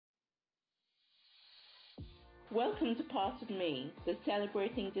Welcome to Part of Me, the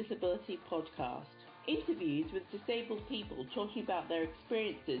Celebrating Disability podcast. Interviews with disabled people talking about their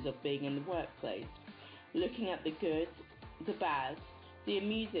experiences of being in the workplace, looking at the good, the bad, the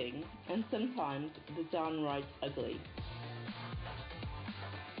amusing, and sometimes the downright ugly.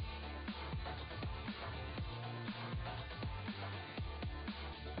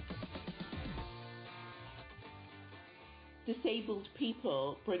 Disabled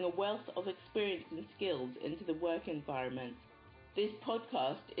people bring a wealth of experience and skills into the work environment. This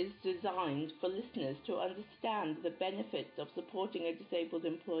podcast is designed for listeners to understand the benefits of supporting a disabled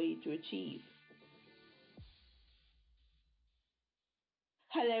employee to achieve.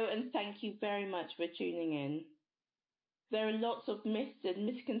 Hello, and thank you very much for tuning in. There are lots of myths and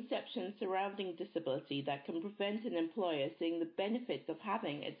misconceptions surrounding disability that can prevent an employer seeing the benefits of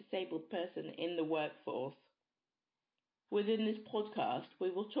having a disabled person in the workforce. Within this podcast,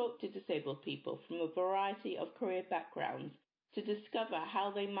 we will talk to disabled people from a variety of career backgrounds to discover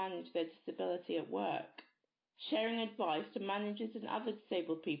how they manage their disability at work, sharing advice to managers and other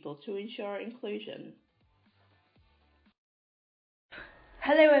disabled people to ensure inclusion.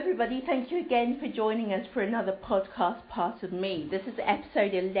 Hello everybody, thank you again for joining us for another podcast, Part of Me. This is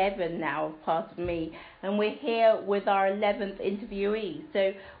episode 11 now of Part of Me, and we're here with our 11th interviewee,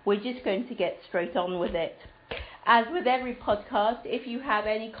 so we're just going to get straight on with it. As with every podcast, if you have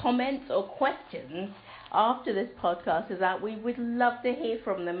any comments or questions after this podcast is out, we would love to hear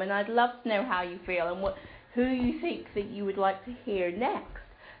from them, and I'd love to know how you feel and who you think that you would like to hear next.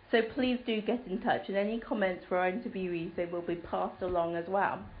 So please do get in touch, and any comments for our interviewees, they will be passed along as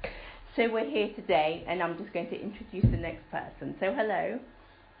well. So we're here today, and I'm just going to introduce the next person. So hello.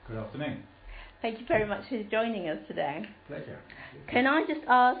 Good afternoon. Thank you very much for joining us today. Pleasure. Can I just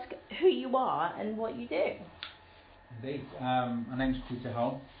ask who you are and what you do? Indeed. My name's Peter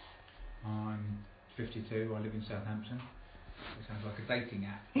Hull. I'm 52. I live in Southampton. It sounds like a dating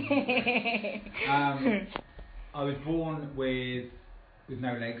app. I was born with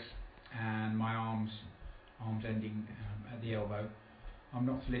no legs and my arms ending at the elbow. I'm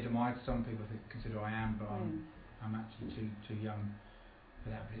not thalidomide. Some people consider I am, but I'm actually too young for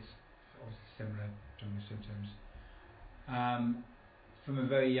that. But it's obviously similar symptoms. From a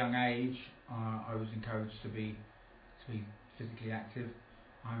very young age, I was encouraged to be physically active.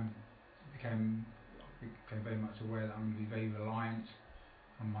 I became very much aware that I'm going to be very reliant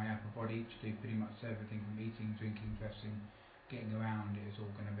on my upper body to do pretty much everything from eating, drinking, dressing, getting around. It's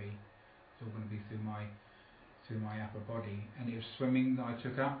all going to be through my upper body. And it was swimming that I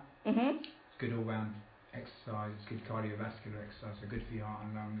took up. It's good all-round exercise. It's good cardiovascular exercise. So good for your heart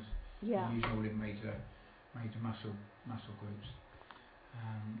and lungs. Yeah. Using all in major muscle groups.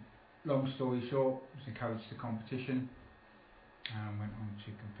 Long story short, was encouraged to competition. Went on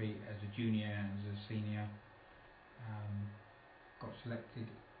to compete as a junior and as a senior. Got selected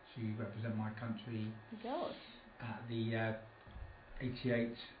to represent my country at the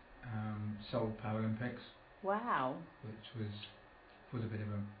 88 Seoul Paralympics. Wow. Which was a bit of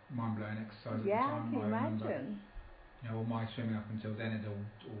a mind-blowing exercise at the Yeah, time. I can imagine. All my swimming up until then had all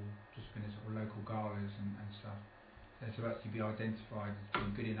just been at sort of local galas and stuff. So to actually be identified as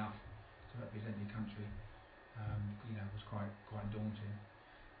being good enough to represent your country, was quite daunting.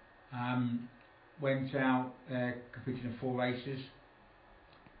 Went out, competed in 4 races,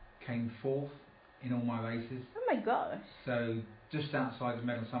 came 4th in all my races. Oh my gosh! So just outside the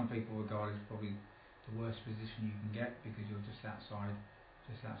medal. Some people regard it as probably the worst position you can get because you're just outside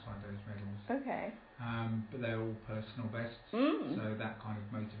those medals. Okay. But they're all personal bests, so that kind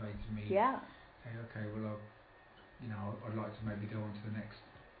of motivated me. Yeah. Okay, well, I'd like to maybe go on to the next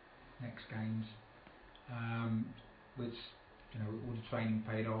games, which all the training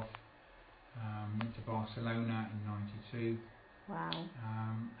paid off. Went to Barcelona in '92. Wow.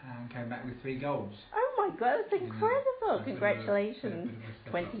 And came back with 3 golds. Oh my god, that's incredible! So congratulations.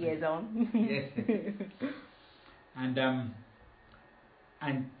 20 years on. Yes. And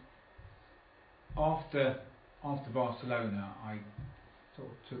after Barcelona, I sort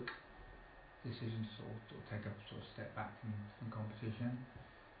of took the decision to sort of take a sort of step back from competition.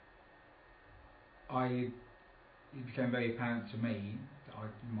 It became very apparent to me that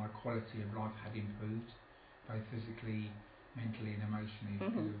my quality of life had improved, both physically, mentally and emotionally,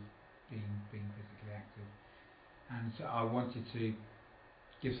 because of being physically active. And so I wanted to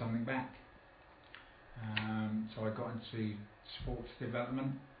give something back. So I got into sports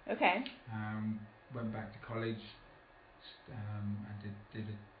development. Okay. Went back to college and did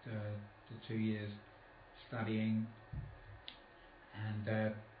 2 years studying.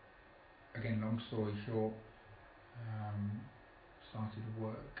 And again, long story short, started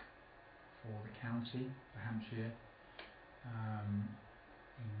work for the county, for Hampshire,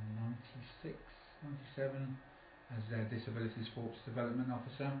 in 96, 97, as their Disability Sports Development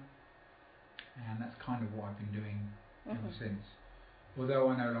Officer, and that's kind of what I've been doing ever since. Although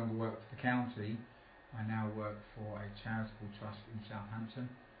I no longer work for the county, I now work for a charitable trust in Southampton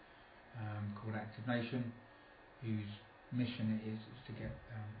called Active Nation, whose mission it is to get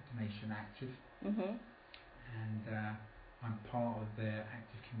the nation active. And I'm part of their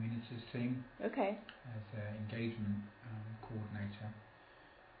Active Communities team as their engagement coordinator.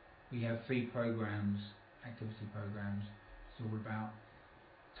 We have 3 programs, activity programs. It's all about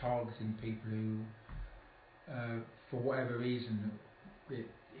targeting people who, for whatever reason, it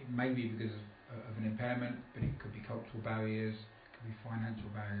may be because of an impairment, but it could be cultural barriers, it could be financial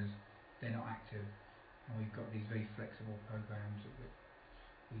barriers. They're not active, and we've got these very flexible programs that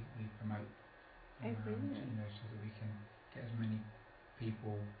we promote, so that we can get as many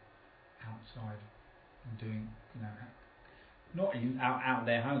people outside and doing, not out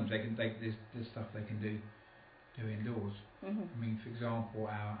their homes. There's stuff they can do indoors. I mean, for example,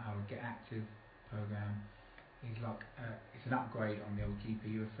 our Get Active program is like it's an upgrade on the old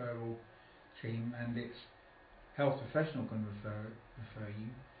GP referral scheme, and it's health professional can refer you.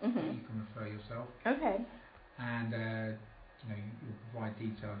 You can refer yourself. And you'll provide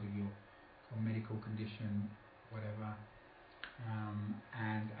details of your medical condition, whatever,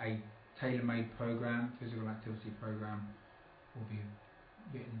 and a tailor-made program, physical activity program, will be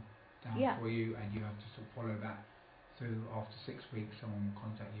written down for you, and you have to sort of follow that through. After 6 weeks, someone will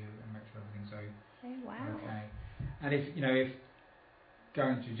contact you and make sure everything's okay. And if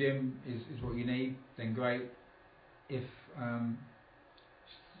going to gym is what you need, then great. If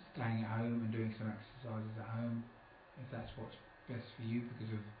staying at home and doing some exercises at home, if that's what's best for you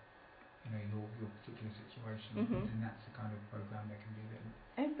because of your particular situation, then that's the kind of program that can be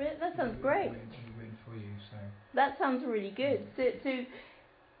written. That sounds great. Written for you. So that sounds really good. So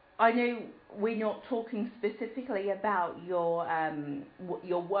I know we're not talking specifically about your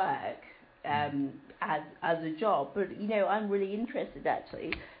work as a job, but I'm really interested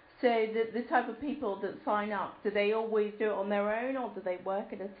actually. So the type of people that sign up, do they always do it on their own, or do they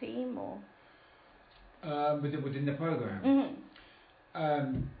work in a team, or? Within the program,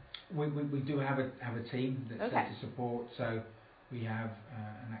 we do have a team that's there to support. So we have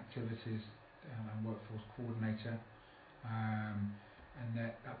an activities and workforce coordinator, and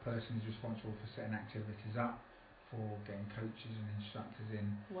that person is responsible for setting activities up, for getting coaches and instructors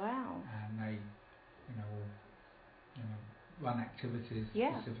in. Wow. And they, will, run activities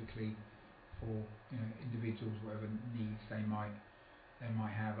specifically for individuals, whatever needs they might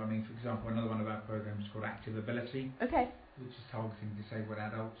have. I mean, for example, another one of our programs is called Active Ability, which is targeting disabled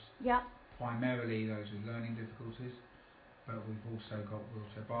adults. Primarily those with learning difficulties, but we've also got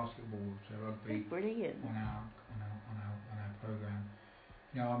wheelchair basketball, wheelchair rugby on our program.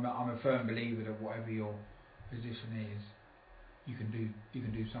 I'm a firm believer that whatever your position is, you can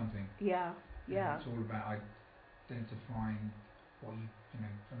do something. It's all about identifying what you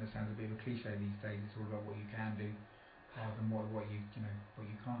and it sounds a bit of a cliche these days. It's all about what you can do, rather than what you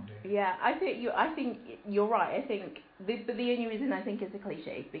can't do. Yeah, I think you're right. I think but the only reason I think it's a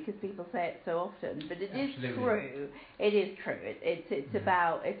cliche is because people say it so often. But it is true. It is true. It's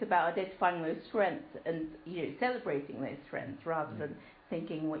about identifying those strengths and celebrating those strengths rather than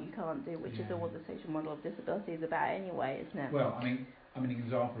thinking what you can't do, which is all what the social model of disability is about anyway, isn't it? Well, I mean, an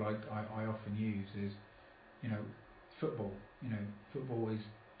example I often use is, football. Football is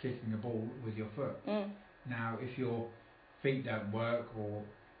kicking a ball with your foot. Now, if your feet don't work or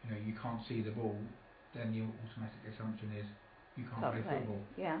you can't see the ball, then your automatic assumption is you can't play football.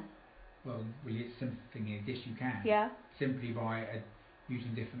 Well, really, it's simple thing is this you can. Simply by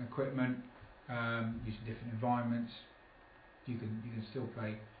using different equipment, using different environments, you can still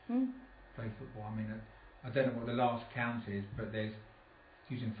play football. I mean, I don't know what the last count is, but there's,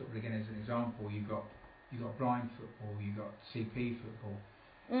 using football again as an example, you've got blind football, you've got CP football,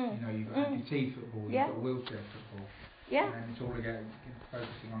 you've got amputee football, you've got wheelchair football, and it's all again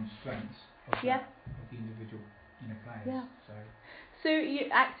focusing on strengths of the individual players. So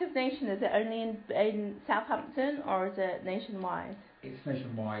Active Nation, is it only in Southampton or is it nationwide? It's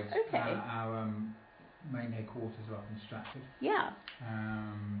nationwide. Our main headquarters are up in Stratford.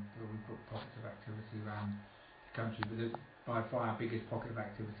 But we've got pockets of activity around the country, but by far our biggest pocket of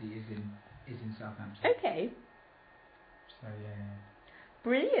activity is in Southampton. Okay. So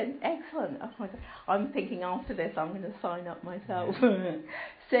Brilliant, excellent. Oh my God. I'm thinking after this I'm going to sign up myself.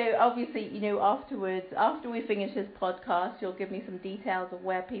 So obviously, afterwards, after we finish this podcast, you'll give me some details of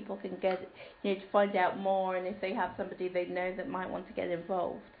where people can get, to find out more, and if they have somebody they know that might want to get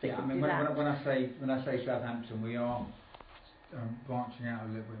involved. Yeah, I mean, when I say Southampton, we are branching out a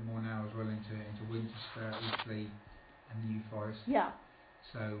little bit more now as well into Winchester, Eastleigh, and New Forest. Yeah.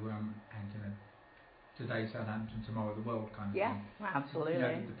 So and today Southampton, tomorrow the world kind of yeah, thing. Yeah, absolutely.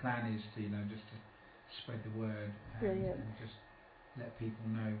 The plan is to just to spread the word and just let people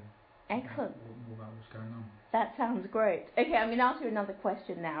know. Excellent. More about what's going on. That sounds great. Okay, I'm going to ask you another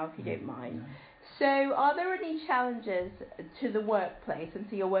question now, if you don't mind. No. So, are there any challenges to the workplace and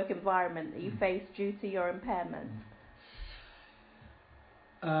to your work environment that you face due to your impairment?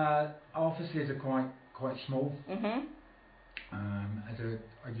 Offices are quite small. Mhm.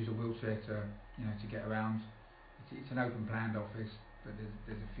 I use a wheelchair to get around. It's an open planned office, but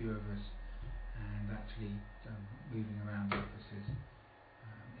there's a few of us, and actually moving around the offices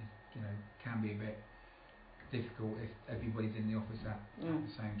can be a bit difficult if everybody's in the office at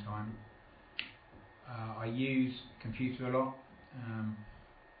the same time. I use computer a lot.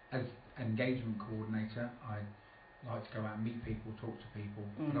 As an engagement coordinator, I like to go out and meet people, talk to people,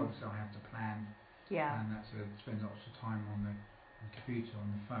 but obviously I have to plan. Yeah. And that's spend lots of time on the computer,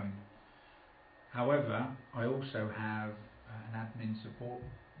 on the phone. However, I also have an admin support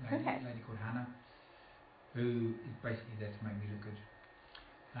lady called Hannah, who is basically there to make me look good.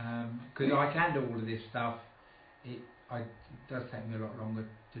 Because I can do all of this stuff, it does take me a lot longer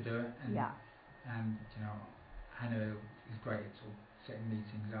to do it. And, and Hannah is great at sort of setting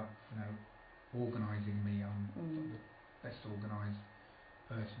meetings up, organising me. I'm the best organised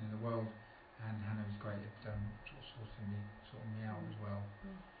person in the world, and Hannah is great at sorting me out as well.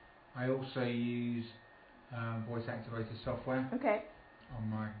 I also use voice activated software on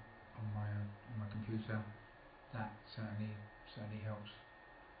my computer. That certainly helps,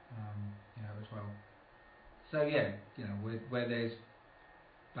 as well. So where there's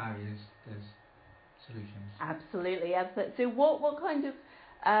barriers, there's solutions. Absolutely. So what kind of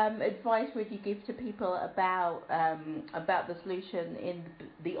advice would you give to people about the solution in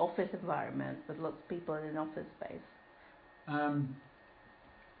the office environment with lots of people in an office space?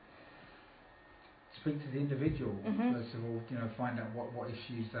 Speak to the individual first of all. Find out what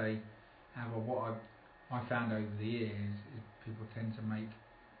issues they have, or what I found over the years is people tend to make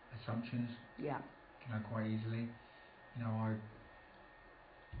assumptions. Yeah. Quite easily.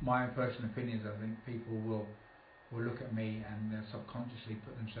 My own personal opinions. I think people will look at me and they'll subconsciously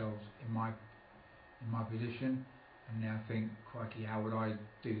put themselves in my position, and they'll think, crikey, how would I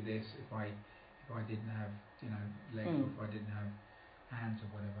do this if I didn't have legs, or if I didn't have hands or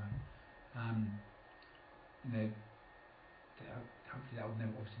whatever. Hopefully that would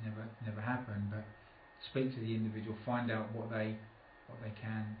never happen. But speak to the individual, find out what they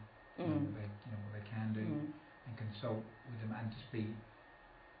can, what they can do, and consult with them, and just be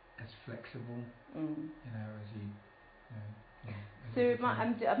as flexible, as you. So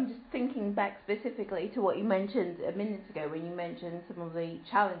I'm just thinking back specifically to what you mentioned a minute ago when you mentioned some of the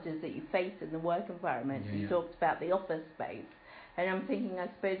challenges that you face in the work environment. You talked about the office space. And I'm thinking, I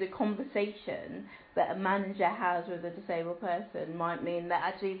suppose, a conversation that a manager has with a disabled person might mean that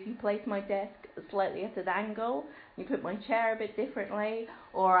actually if you place my desk slightly at an angle, you put my chair a bit differently,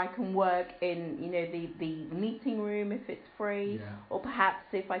 or I can work in, the meeting room if it's free, or perhaps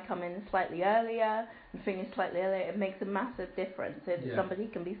if I come in slightly earlier and finish slightly earlier, it makes a massive difference if somebody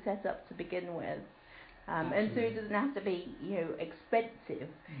can be set up to begin with. And so it doesn't have to be, expensive,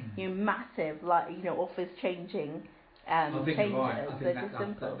 massive, office changing I think changes. you're right. I think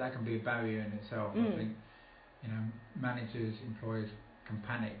that can be a barrier in itself. I think managers, employers can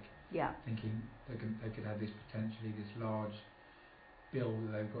panic, thinking they could have this large bill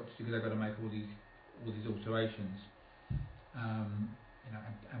that they've got to do, because they've got to make all these alterations. And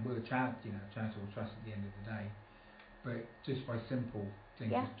we're a charitable trust at the end of the day. But just by simple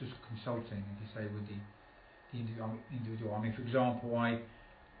things, just consulting, as you say, with the individual. I mean, for example, I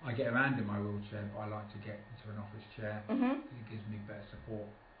get around in my wheelchair, but I like to get into an office chair because it gives me better support.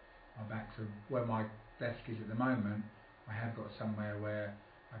 My back, so where my desk is at the moment, I have got somewhere where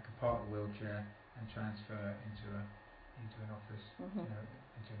I can park the wheelchair and transfer into an office, into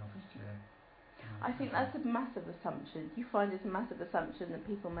an office chair. I think that's a massive assumption. You find it's a massive assumption that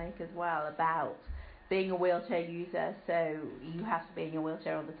people make as well about being a wheelchair user, so you have to be in your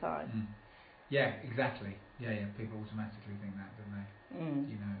wheelchair all the time. Yeah, exactly. Yeah. People automatically think that, don't they?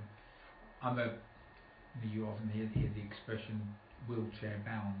 You often hear the expression wheelchair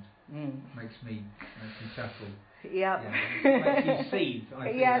bound. Makes me chuckle. Yeah. It makes you see.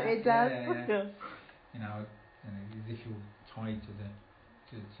 I see Yeah, that. it does. Yeah. You know, as if you're tied to the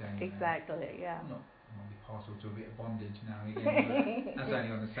chain. Exactly. Yeah. Might be partial to a bit of bondage now and again, but that's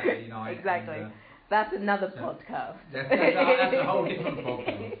only on a Saturday night. Exactly. And, that's another podcast. That's a whole different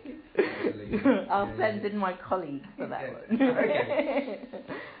podcast. Absolutely. I'll send in my colleague for that one. Okay.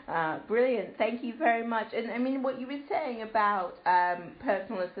 Brilliant. Thank you very much. And I mean, what you were saying about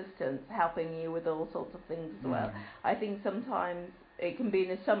personal assistants helping you with all sorts of things as well. I think sometimes it can be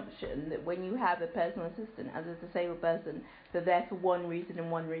an assumption that when you have a personal assistant as a disabled person, they're there for one reason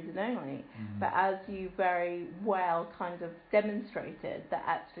and one reason only. But as you very well kind of demonstrated, that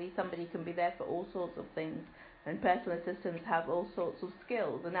actually somebody can be there for all sorts of things, and personal assistants have all sorts of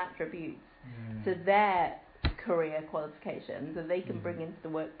skills and attributes to their career qualifications that they can bring into the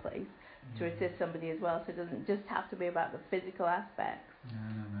workplace to assist somebody as well. So it doesn't just have to be about the physical aspects.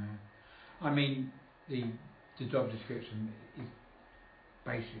 No. I mean, the job description is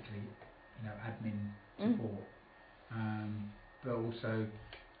basically, admin support. But also,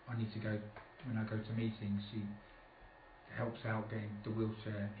 I need to go, when I go to meetings, she helps out getting the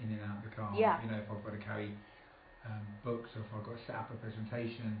wheelchair in and out of the car. Yeah. If I've got to carry books, or if I've got to set up a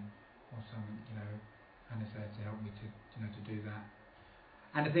presentation or something, and it's there to help me to do that.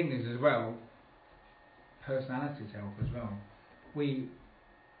 And the thing is as well, personalities help as well. We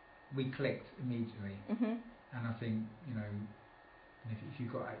clicked immediately, and I think if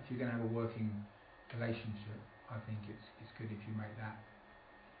you're going to have a working relationship, I think it's good if you make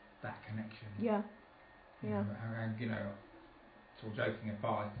that connection. Yeah. And sort of joking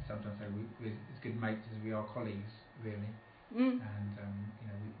apart, I sometimes say we're as good mates as we are colleagues, really. And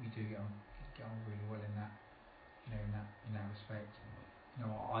we do get on really well in that in that respect.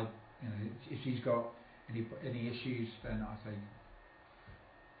 If she's got any issues, then I say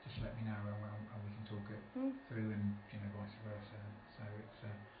just let me know and we can talk it through, and vice versa. So it's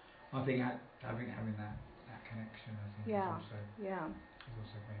I think having that connection, I think is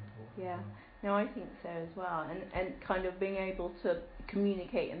also very important. Yeah. No, I think so as well, and kind of being able to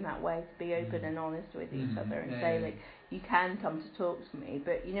communicate in that way, to be open and honest with each other, and say like, you can come to talk to me,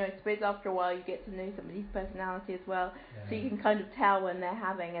 but I suppose after a while you get to know somebody's personality as well, so you can kind of tell when they're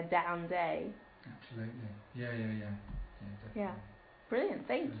having a down day. Absolutely. Yeah, definitely. Yeah. Brilliant,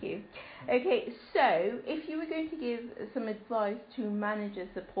 thank you. Okay, so if you were going to give some advice to managers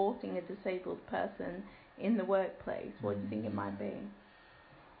supporting a disabled person in the workplace, what do you think it might be?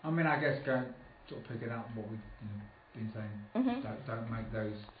 I mean, I guess sort of picking up what we've been saying. Don't make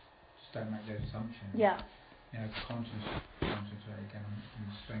those assumptions. Yeah. Concentrate again on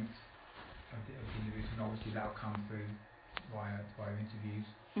the strengths of the individual, and obviously that'll come through via interviews.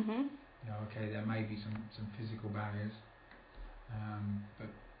 Okay, there may be some physical barriers, but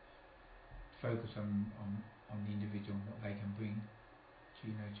focus on the individual, what they can bring to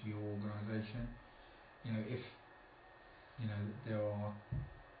your organisation. If there are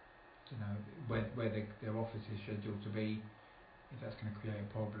where their office is scheduled to be, if that's going to create a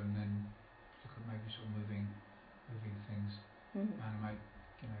problem, then look at maybe sort of moving things and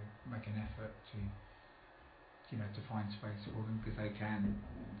make an effort to find space for them, because they can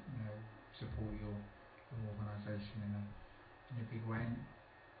support your organisation in a big way. And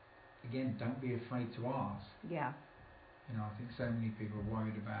again, don't be afraid to ask. Yeah. I think so many people are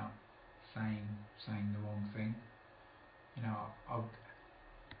worried about saying the wrong thing.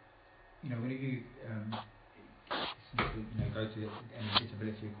 When you go to any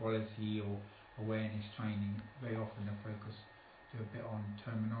disability equality or awareness training, very often the focus do a bit on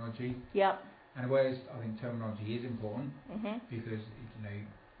terminology. Yep. And whereas I think terminology is important, because it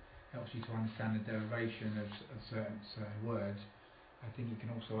helps you to understand the derivation of certain words, I think it can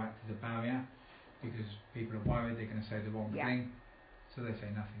also act as a barrier, because people are worried they're going to say the wrong thing, so they say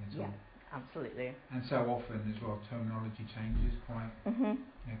nothing at all. Absolutely. And so often as well, terminology changes quite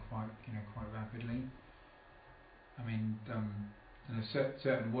rapidly. I mean,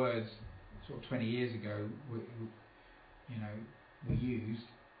 certain words sort of 20 years ago were used,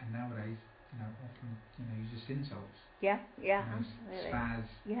 and nowadays often use just insults. Yeah, absolutely. Spaz,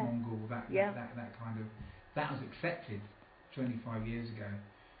 Mongol, that kind of, that was accepted 25 years ago,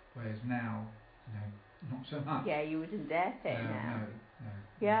 whereas now not so much. Yeah, you wouldn't dare say it now. No.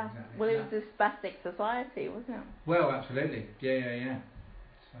 Yeah. Exactly. Well, it was a spastic society, wasn't it? Well, absolutely. Yeah.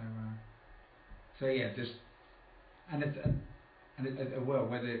 So yeah, just and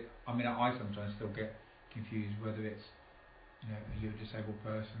whether I sometimes still get confused whether it's are you a disabled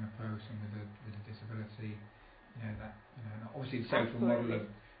person, a person with a disability, obviously the social model of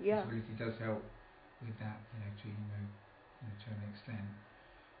disability does help with that, to an extent.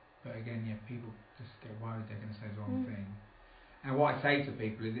 But again, yeah, people just get worried they're going to say the wrong thing. And what I say to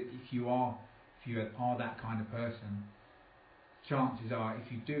people is that if you are that kind of person, chances are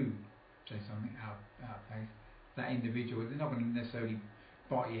if you do say something out of place, that individual, they're not going to necessarily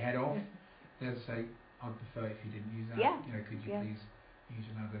bite your head off. They'll say, I'd prefer if you didn't use that. Yeah. Could you please use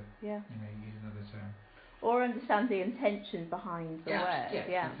another use another term. Or understand the intention behind the word.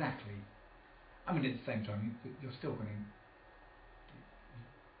 Yeah, exactly. I mean, at the same time, you're still going to.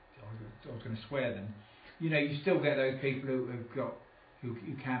 I was going to swear them. You still get those people who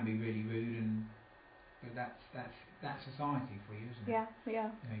can be really rude, but that's society for you, isn't it? Yeah.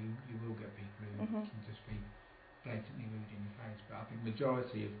 You will get people who can just be blatantly rude in your face. But I think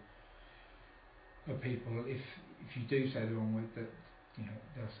majority of people, if you do say the wrong word, that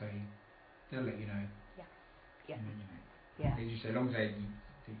they'll let you know. Yeah. As you say, as long as you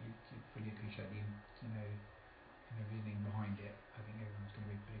fully appreciate the reasoning behind it, I think everyone's going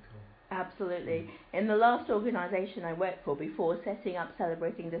to be pretty cool. Absolutely. In the last organisation I worked for, before setting up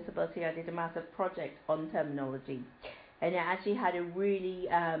Celebrating Disability, I did a massive project on terminology, and it actually had a really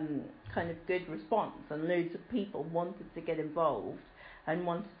kind of good response, and loads of people wanted to get involved and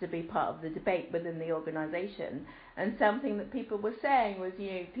wanted to be part of the debate within the organisation. And something that people were saying was,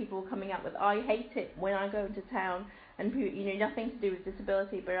 people coming up with, I hate it when I go into town, and nothing to do with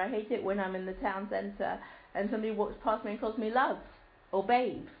disability, but I hate it when I'm in the town centre and somebody walks past me and calls me love or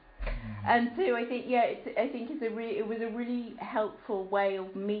babe. And so I think, it was a really helpful way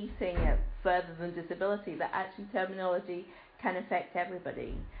of me seeing it further than disability, that actually terminology can affect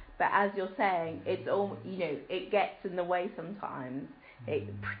everybody. But as you're saying, it's all, it gets in the way sometimes.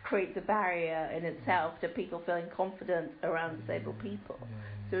 It creates a barrier in itself to people feeling confident around disabled people.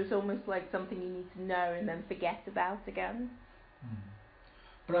 So it's almost like something you need to know and then forget about again.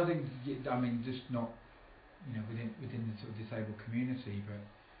 But I think, just not, within the sort of disabled community, but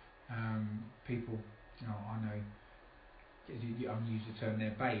people, I know, I'm used the term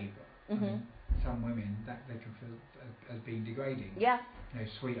they're babe. I mean, some women that they can feel as being degrading. Yeah.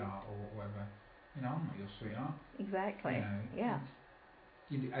 Sweetheart or whatever. I'm not your sweetheart. Exactly. Yeah.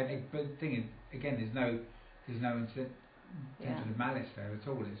 But the thing is, again, there's no intention of malice there at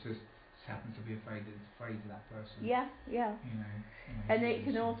all. It's just happens to be a phrase of that person. Yeah. And it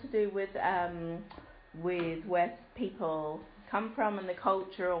can also do with where people come from and the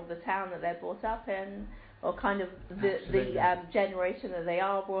culture of the town that they're brought up in, or kind of the generation that they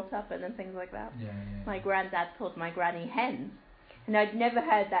are brought up in, and things like that. My granddad called my granny hen, and I'd never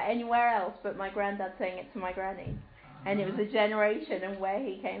heard that anywhere else, but my granddad saying it to my granny, and it was a generation and where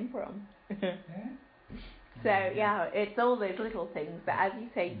he came from. So it's all those little things, but as you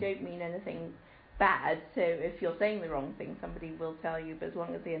say, don't mean anything bad. So if you're saying the wrong thing, somebody will tell you, but as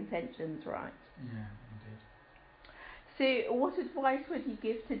long as the intention's right. Yeah. So what advice would you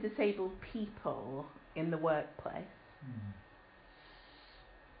give to disabled people in the workplace?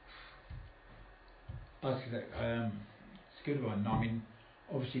 It's a good one. I mean,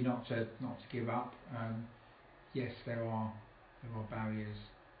 obviously not to give up. Yes, there are barriers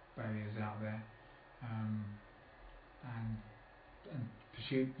out there, and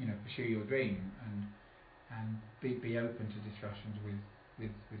pursue your dream, and be open to discussions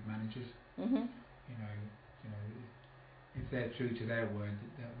with managers. If they're true to their word,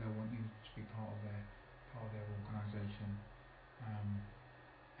 they'll want you to be part of their organisation.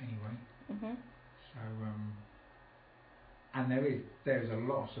 Anyway. So and there is a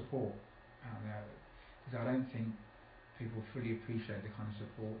lot of support out there, because I don't think people fully appreciate the kind of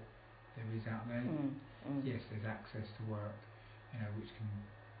support there is out there. Yes, there's access to work, which can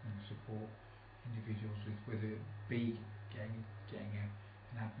support individuals with, whether it be getting an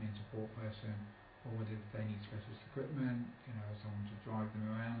admin support person, or whether they need specialist equipment, someone to drive them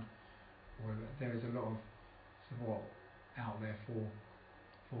around, or there is a lot of support out there for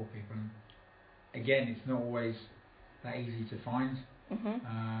people. And again, it's not always that easy to find,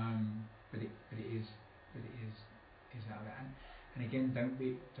 but it is out there. And again, don't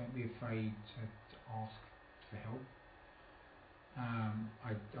be afraid to ask for help.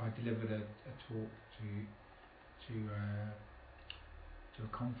 I delivered a talk to a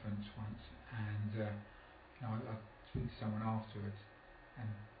conference once, and I spoke to someone afterwards, and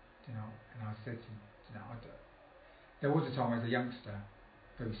I said there was a time as a youngster,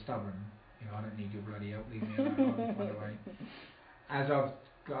 very stubborn. I don't need your bloody help, leave me alone. By the way, as I've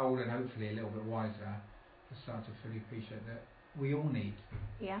got older and hopefully a little bit wiser, I start to fully appreciate that we all need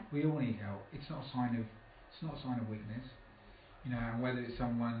help. It's not a sign of weakness, and whether it's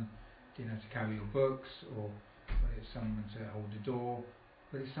someone to carry your books, or whether it's someone to hold the door,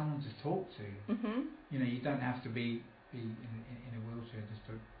 but it's someone to talk to. You don't have to be be in a wheelchair just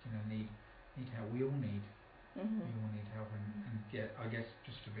to need help. We all need help, and I guess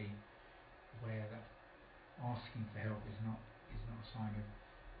just to be aware that asking for help is not a sign of.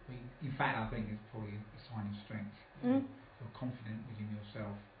 In fact, I think it's probably a sign of strength. You're confident within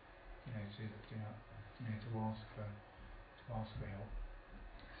yourself, to ask for help.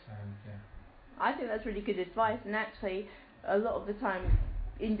 So yeah. I think that's really good advice, and actually, a lot of the time,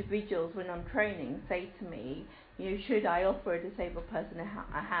 individuals when I'm training say to me, should I offer a disabled person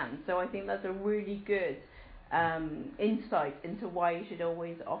a hand? So I think that's a really good insight into why you should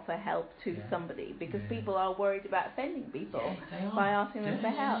always offer help to somebody, because people are worried about offending people by asking them for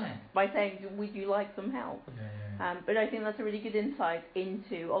help, by saying, would you like some help? But I think that's a really good insight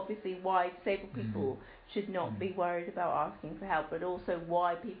into obviously why disabled people should not be worried about asking for help, but also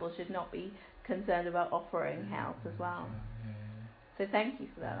why people should not be concerned about offering help as well. So thank you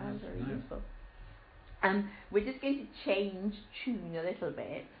for that. That was really useful. We're just going to change tune a little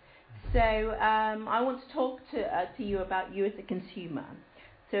bit. So I want to talk to you about you as a consumer.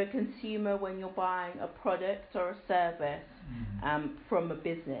 So a consumer when you're buying a product or a service from a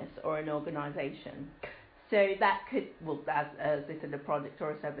business or an organisation. So that could, as they said, a product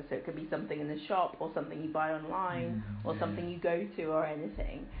or a service, so it could be something in the shop or something you buy online or something you go to or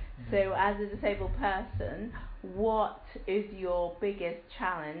anything. So as a disabled person, what is your biggest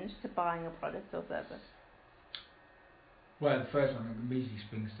challenge to buying a product or service? Well, the first one that immediately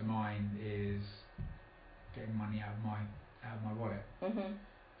springs to mind is getting money out of my wallet.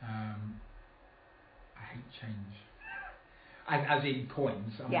 I hate change. As in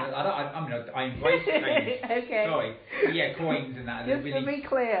coins. I embrace change. Okay. Sorry, but yeah, coins and that. Just really, to be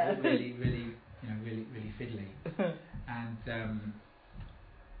clear. Really, really fiddly. And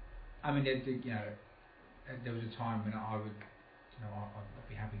there was a time when I would, I'd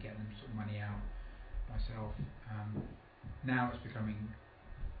be happy getting them sort of money out myself. Now it's becoming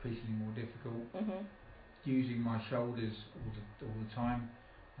increasingly more difficult. Using my shoulders all the time,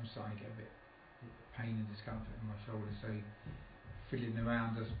 I'm starting to get a bit pain and discomfort in my shoulders, so fiddling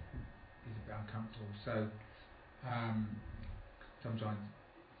around is a bit uncomfortable. So sometimes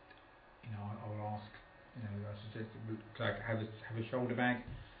I will ask, I suggest could I have a shoulder bag,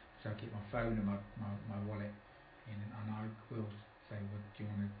 so I keep my phone and my wallet in, and I will say, well, do you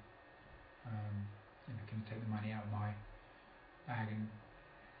want to can you take the money out of my bag? And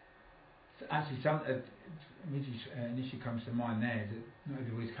actually some initially comes to mind there is that not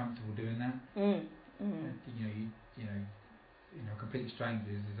everybody's comfortable doing that. Complete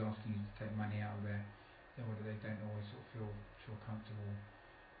strangers is asking you to take money out of their wallet. They don't always sort of feel comfortable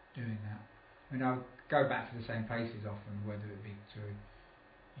doing that. I'll go back to the same places often, whether it be to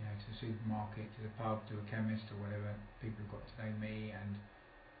the supermarket, to the pub, to a chemist or whatever. People have got to know me, and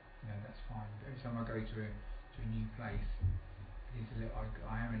that's fine. But every time I go to a new place,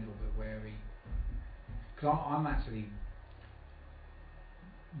 I am a little bit wary, because I'm actually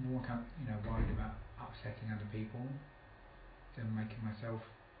more worried about upsetting other people than making myself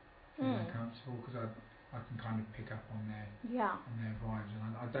feel uncomfortable, because I can kind of pick up on their vibes,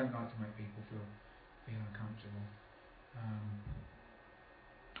 and I don't like to make people feel uncomfortable.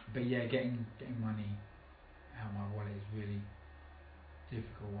 But yeah, getting money out of my wallet is really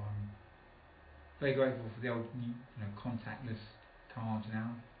difficult. I'm very grateful for the old contactless cards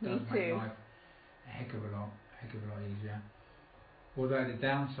now. Me Does make life a heck of a lot easier. Although the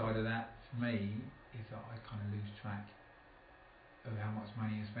downside of that for me is that I kind of lose track of how much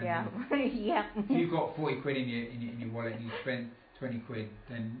money you're spending. Yeah. If you've got 40 quid in your wallet and you spend 20 quid,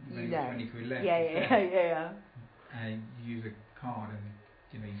 then you've only got 20 quid left. Yeah. And you use a card, and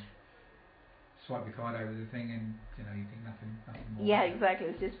you swipe your card over the thing, and you think nothing more. Yeah, exactly.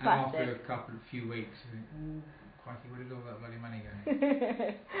 It's just plastic. And after a few weeks, you think, ooh, crikey, where did all that bloody money go?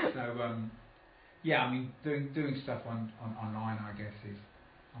 So doing stuff online, I guess is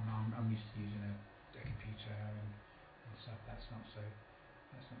I'm used to using a computer and stuff. That's not so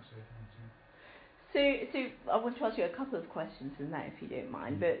daunting. So I want to ask you a couple of questions in that, if you don't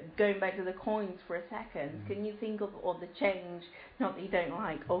mind. But going back to the coins for a second, can you think of the change? Not that you don't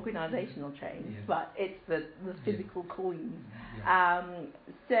like organisational change, but it's the physical coins.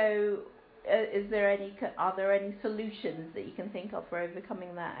 So are there any solutions that you can think of for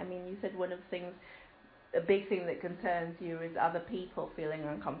overcoming that? I mean, you said one of the things, a big thing that concerns you is other people feeling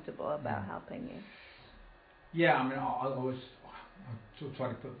uncomfortable about helping you. Yeah, I always sort of try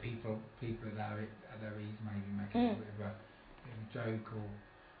to put people at their ease, maybe make a bit of a joke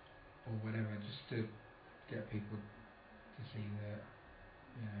or whatever, just to get people to see that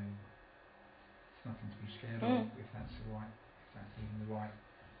it's nothing to be scared of, if that's even the right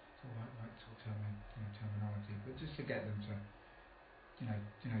sort of terminology, but just to get them to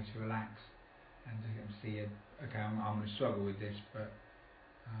to relax and to get them to see it. Okay, I'm going to struggle with this, but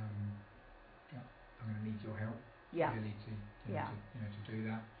yeah, I'm going to need your help really to to do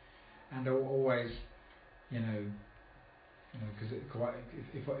that. And always because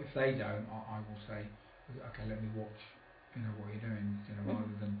if they don't, I will say, okay, let me watch what you're doing,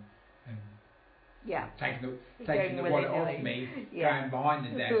 rather than taking the wallet off me, going behind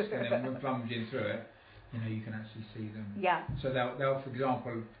the desk and then plunging through it. You can actually see them. Yeah. So they'll for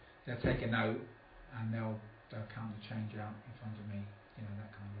example, they'll take a note and they'll count the change out in front of me.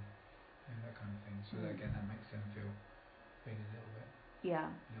 That kind of thing. So that, again, that makes them feel a little bit easier.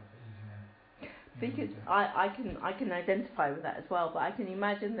 Because I can identify with that as well, but I can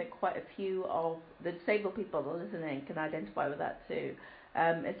imagine that quite a few of the disabled people that are listening can identify with that too,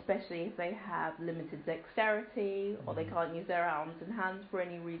 especially if they have limited dexterity or they can't use their arms and hands for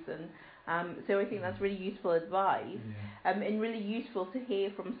any reason. So I think that's really useful advice, and really useful to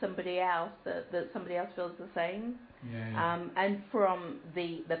hear from somebody else that somebody else feels the same. And from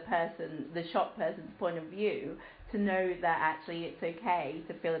the shop person's point of view, to know that actually it's okay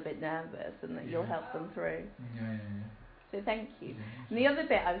to feel a bit nervous and that you'll help them through. So thank you. And the other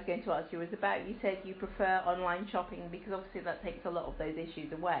bit I was going to ask you was about, you said you prefer online shopping because obviously that takes a lot of those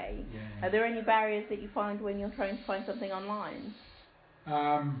issues away. Are there any barriers that you find when you're trying to find something online?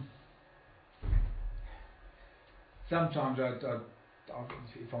 Sometimes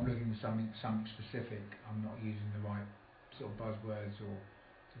if I'm looking for something specific, I'm not using the right sort of buzzwords or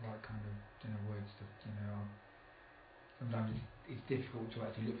the right kind of words to sometimes it's difficult to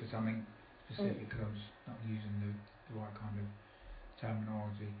actually look for something specific because I'm just not using the right kind of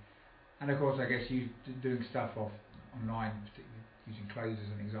terminology. And of course, I guess doing stuff online, particularly using clothes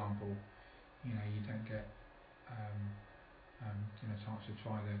as an example, you don't get chance to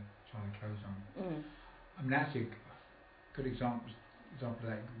try the clothes on. I mean, actually, a good example of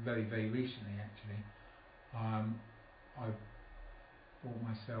that very, very recently, actually. I bought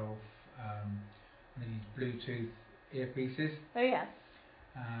myself these Bluetooth earpieces. Oh yes.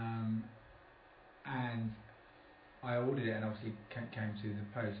 And I ordered it, and obviously came to the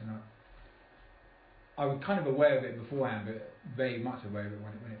post, and I was kind of aware of it beforehand, but very much aware of it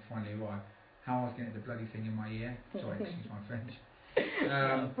when it finally arrived. How I was getting the bloody thing in my ear. Sorry, excuse my French.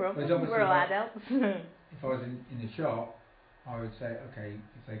 No problem. We're all adults. If I was in the shop, I would say, okay,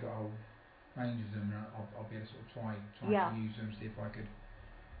 if they got a whole range of them, I'll be able to sort of try to use them, see if I could.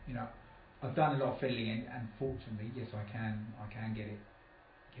 I've done a lot of fiddling, and fortunately, yes, I can get it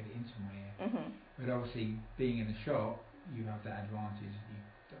into my ear. But obviously, being in the shop, you have that advantage.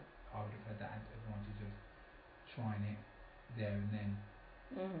 I would have had that advantage of trying it there and then.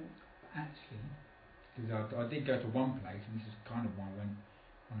 But actually, because I did go to one place, and this is kind of why I went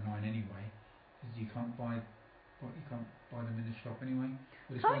online anyway, is you can't buy them in the shop anyway.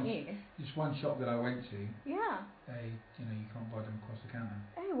 Can't you? Just one shop that I went to. Yeah. They, you can't buy them across the counter.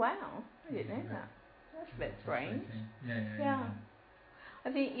 Oh wow! I didn't know that. That's a bit strange. Yeah.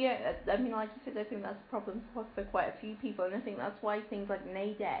 I think I mean, like you said, I think that's a problem for quite a few people, and I think that's why things like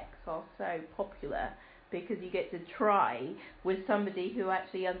Nadex are so popular, because you get to try with somebody who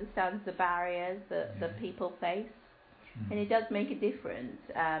actually understands the barriers that people face. And it does make a difference.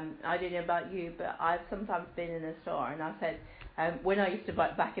 I don't know about you, but I've sometimes been in a store and I've said, when I used to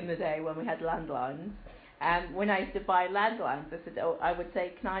buy, back in the day when we had landlines, when I used to buy landlines, I said, I would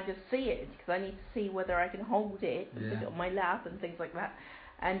say, can I just see it? Because I need to see whether I can hold it and put it on my lap and things like that.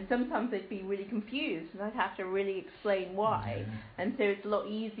 And sometimes they'd be really confused and I'd have to really explain why. And so it's a lot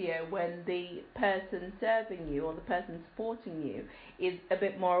easier when the person serving you or the person supporting you is a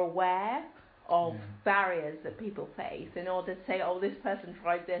bit more aware of barriers that people face, in order to say, oh, this person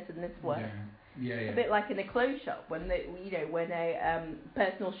tried this and this works. A bit like in a clothes shop, when when a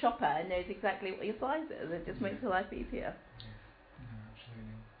personal shopper knows exactly what your size is, it just makes your life easier.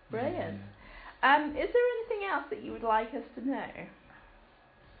 Absolutely. Brilliant. Is there anything else that you would like us to know?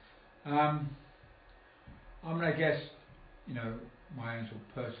 I mean, I guess my own sort of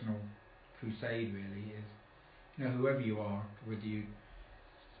personal crusade really is, whoever you are, whether you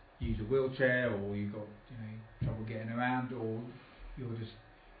use a wheelchair or you've got trouble getting around, or you're just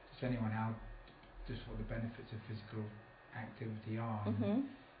anyone, how just what the benefits of physical activity are.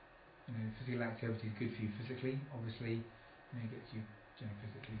 Physical activity is good for you physically, obviously, it gets you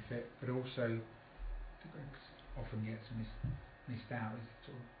physically fit, but also often gets missed out is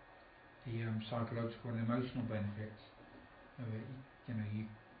sort of the psychological and emotional benefits of it. You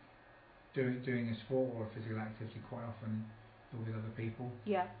doing a sport or a physical activity, quite often you're with other people.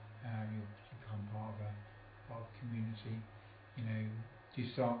 You become part of a community. you're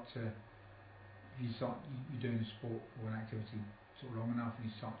doing a sport or an activity sort of long enough, and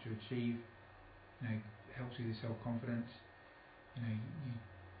you start to achieve, it helps with your self-confidence. You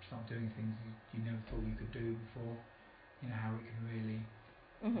start doing things you never thought you could do before. How it can really,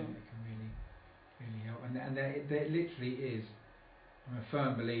 it can really help. And there literally is. I'm a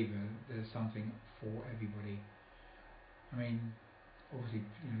firm believer there's something for everybody. I mean, obviously,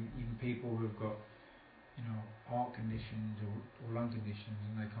 even people who've got, heart conditions or lung conditions,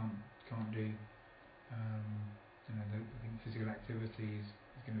 and they can't do, I think physical activity is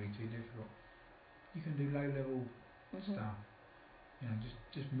going to be too difficult. You can do low level stuff.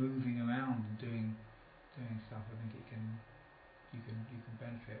 Just moving around and doing stuff. I think you can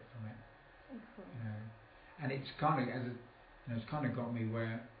benefit from it. And it's kind of it's kind of got me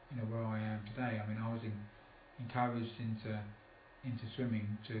where I am today. I mean, I was encouraged into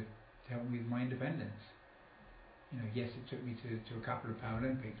swimming to help me with my independence. Yes, it took me to a couple of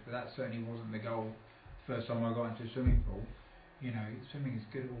Paralympics, but that certainly wasn't the goal. First time I got into a swimming pool, swimming is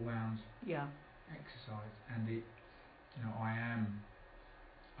good all round exercise, and it, I am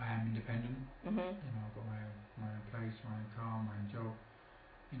independent. I've got my own place, my own car, my own job.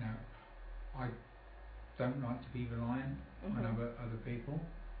 I don't like to be reliant on other people.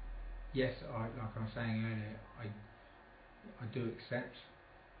 Yes, like I was saying earlier, I do accept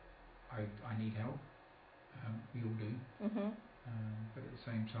I need help. We all do. But at the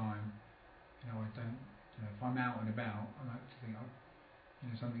same time, I don't. If I'm out and about, I like to think,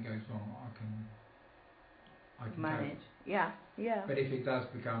 something goes wrong, I can manage. Cope. Yeah. But if it does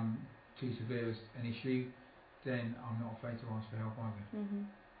become too severe as an issue, then I'm not afraid to ask for help either.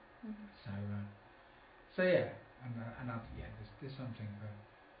 So yeah, there's something for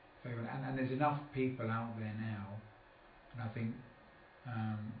everyone, and there's enough people out there now, and I think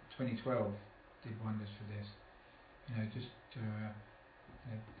 2012 did wonders for this.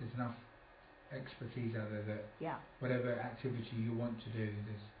 There's enough expertise out there that whatever activity you want to do,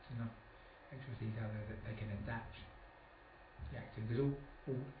 there's enough expertise out there that they can adapt the activity. Because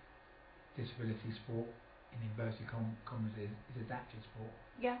all disability sport, in inverted commas, is adapted sport.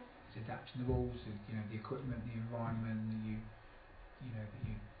 Yeah. It's adapting the rules, the equipment, the environment that you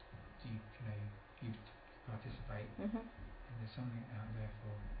participate. And there's something out there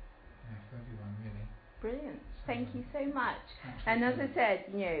for everyone, really. Brilliant. So, Thank you so much. Absolutely. And as I said,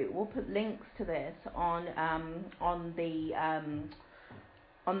 we'll put links to this on the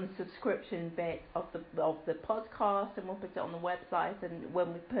subscription bit of the podcast, and we'll put it on the website, and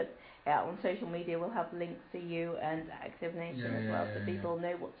when we put it out on social media, we'll have links to you and Active Nation as well, so people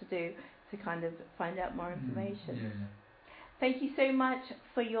know what to do to kind of find out more information. Thank you so much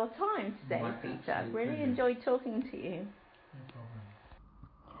for your time today, Peter. I really enjoyed talking to you. No problem.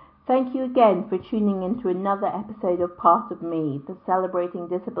 Thank you again for tuning in to another episode of Part of Me, the Celebrating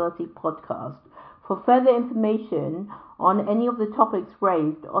Disability podcast. For further information on any of the topics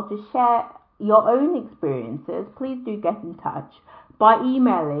raised, or to share your own experiences, please do get in touch by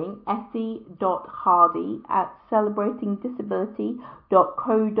emailing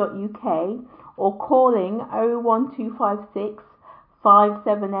essie.hardy@celebratingdisability.co.uk or calling 01256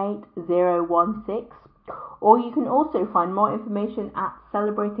 578 016. Or you can also find more information at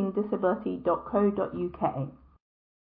celebratingdisability.co.uk.